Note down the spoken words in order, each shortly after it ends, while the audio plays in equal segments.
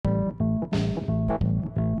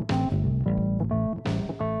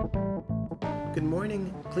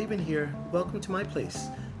morning, Cleveland here. Welcome to my place.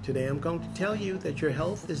 Today I'm going to tell you that your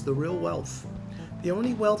health is the real wealth. The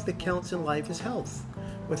only wealth that counts in life is health.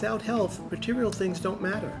 Without health, material things don't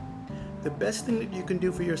matter. The best thing that you can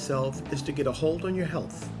do for yourself is to get a hold on your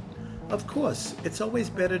health. Of course, it's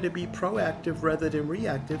always better to be proactive rather than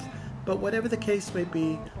reactive, but whatever the case may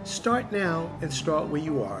be, start now and start where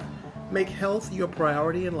you are. Make health your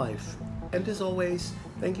priority in life. And as always,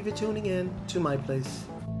 thank you for tuning in to my place.